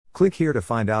Click here to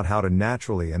find out how to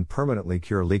naturally and permanently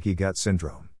cure leaky gut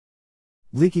syndrome.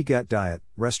 Leaky gut diet,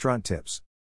 restaurant tips.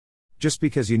 Just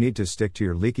because you need to stick to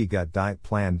your leaky gut diet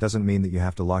plan doesn't mean that you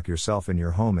have to lock yourself in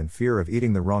your home in fear of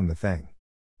eating the wrong thing.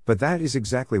 But that is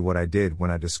exactly what I did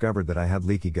when I discovered that I had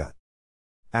leaky gut.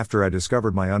 After I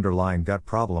discovered my underlying gut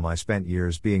problem, I spent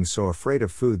years being so afraid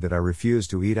of food that I refused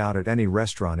to eat out at any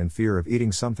restaurant in fear of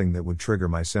eating something that would trigger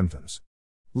my symptoms.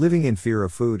 Living in fear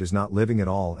of food is not living at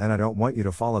all, and I don't want you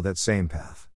to follow that same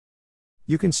path.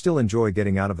 You can still enjoy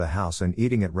getting out of the house and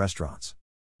eating at restaurants.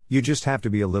 You just have to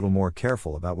be a little more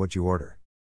careful about what you order.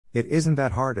 It isn't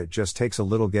that hard, it just takes a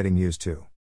little getting used to.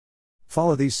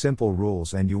 Follow these simple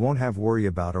rules and you won't have worry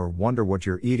about or wonder what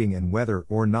you're eating and whether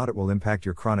or not it will impact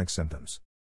your chronic symptoms.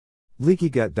 Leaky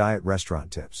gut diet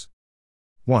restaurant tips.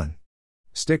 1.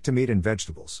 Stick to meat and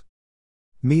vegetables.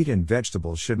 Meat and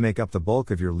vegetables should make up the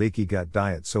bulk of your leaky gut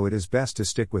diet, so it is best to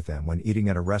stick with them when eating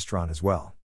at a restaurant as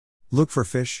well. Look for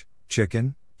fish,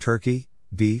 chicken, turkey,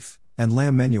 beef, and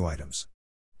lamb menu items.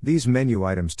 These menu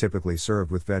items typically served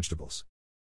with vegetables.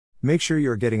 Make sure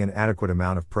you're getting an adequate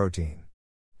amount of protein.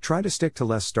 Try to stick to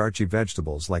less starchy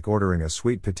vegetables, like ordering a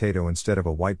sweet potato instead of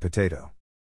a white potato.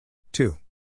 2.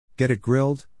 Get it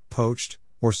grilled, poached,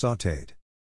 or sautéed.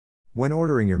 When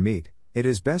ordering your meat, it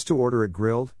is best to order it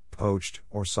grilled, poached,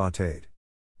 or sautéed.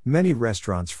 Many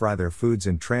restaurants fry their foods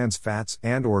in trans fats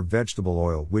and/or vegetable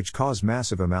oil, which cause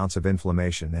massive amounts of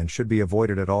inflammation and should be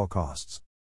avoided at all costs.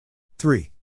 3.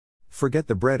 Forget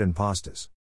the bread and pastas.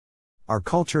 Our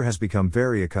culture has become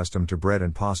very accustomed to bread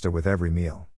and pasta with every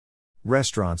meal.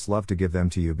 Restaurants love to give them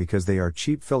to you because they are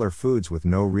cheap filler foods with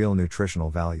no real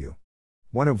nutritional value.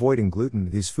 When avoiding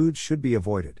gluten, these foods should be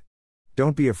avoided.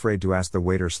 Don't be afraid to ask the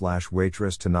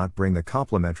waiter/waitress to not bring the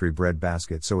complimentary bread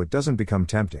basket so it doesn't become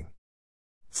tempting.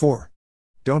 4.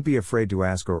 Don't be afraid to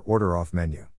ask or order off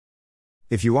menu.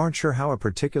 If you aren't sure how a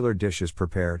particular dish is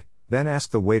prepared, then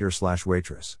ask the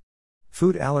waiter/waitress.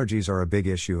 Food allergies are a big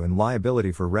issue and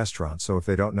liability for restaurants, so if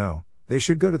they don't know, they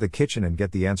should go to the kitchen and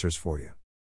get the answers for you.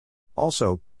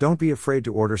 Also, don't be afraid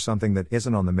to order something that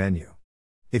isn't on the menu.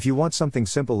 If you want something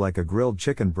simple like a grilled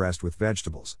chicken breast with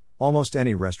vegetables, almost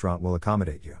any restaurant will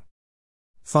accommodate you.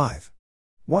 5.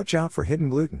 Watch out for hidden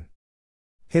gluten.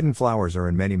 Hidden flours are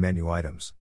in many menu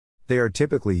items. They are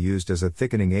typically used as a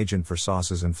thickening agent for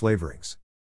sauces and flavorings.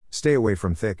 Stay away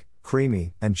from thick,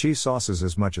 creamy, and cheese sauces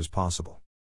as much as possible.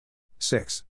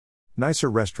 6.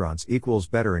 Nicer restaurants equals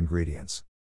better ingredients.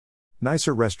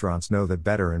 Nicer restaurants know that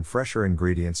better and fresher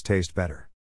ingredients taste better.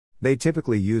 They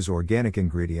typically use organic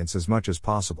ingredients as much as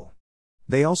possible.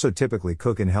 They also typically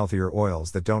cook in healthier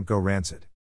oils that don't go rancid.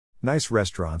 Nice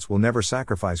restaurants will never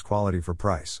sacrifice quality for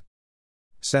price.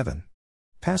 7.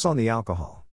 Pass on the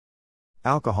alcohol.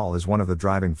 Alcohol is one of the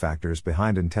driving factors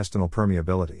behind intestinal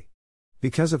permeability.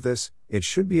 Because of this, it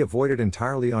should be avoided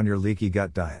entirely on your leaky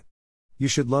gut diet. You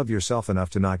should love yourself enough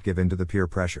to not give in to the peer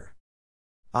pressure.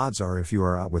 Odds are, if you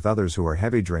are out with others who are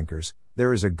heavy drinkers,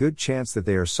 there is a good chance that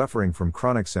they are suffering from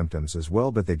chronic symptoms as well,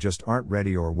 but they just aren't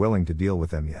ready or willing to deal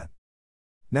with them yet.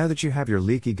 Now that you have your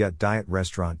leaky gut diet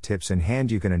restaurant tips in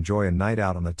hand, you can enjoy a night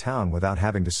out on the town without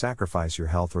having to sacrifice your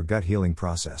health or gut healing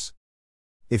process.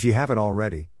 If you haven't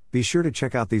already, be sure to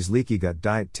check out these leaky gut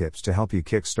diet tips to help you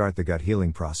kickstart the gut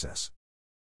healing process.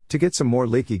 To get some more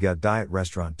leaky gut diet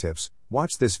restaurant tips,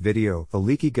 watch this video, The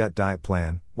Leaky Gut Diet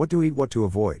Plan, What to Eat, What to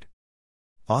Avoid.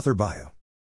 Author bio.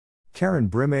 Karen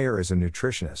Brimayer is a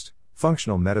nutritionist,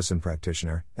 functional medicine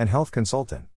practitioner, and health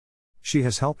consultant. She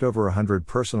has helped over 100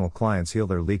 personal clients heal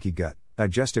their leaky gut,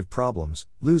 digestive problems,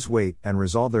 lose weight, and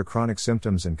resolve their chronic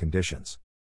symptoms and conditions.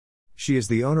 She is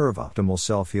the owner of Optimal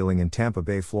Self-Healing in Tampa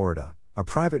Bay, Florida, a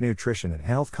private nutrition and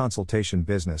health consultation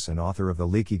business, and author of the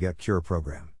Leaky Gut Cure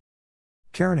program.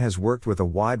 Karen has worked with a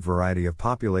wide variety of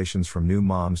populations, from new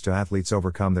moms to athletes,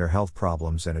 overcome their health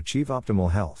problems and achieve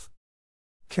optimal health.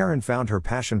 Karen found her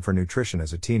passion for nutrition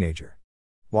as a teenager.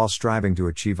 While striving to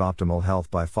achieve optimal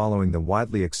health by following the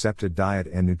widely accepted diet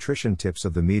and nutrition tips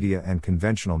of the media and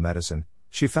conventional medicine,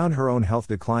 she found her own health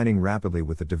declining rapidly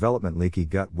with the development leaky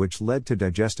gut, which led to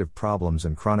digestive problems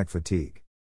and chronic fatigue.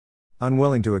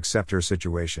 Unwilling to accept her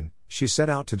situation, she set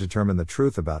out to determine the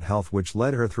truth about health, which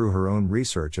led her through her own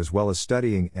research as well as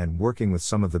studying and working with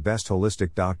some of the best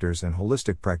holistic doctors and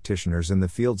holistic practitioners in the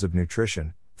fields of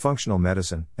nutrition, functional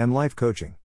medicine, and life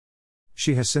coaching.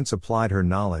 She has since applied her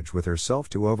knowledge with herself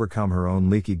to overcome her own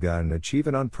leaky gut and achieve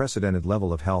an unprecedented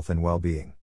level of health and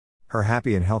well-being. Her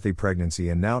happy and healthy pregnancy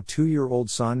and now 2-year-old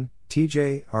son,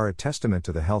 TJ, are a testament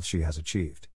to the health she has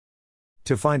achieved.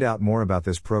 To find out more about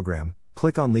this program,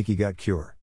 click on Leaky Gut Cure.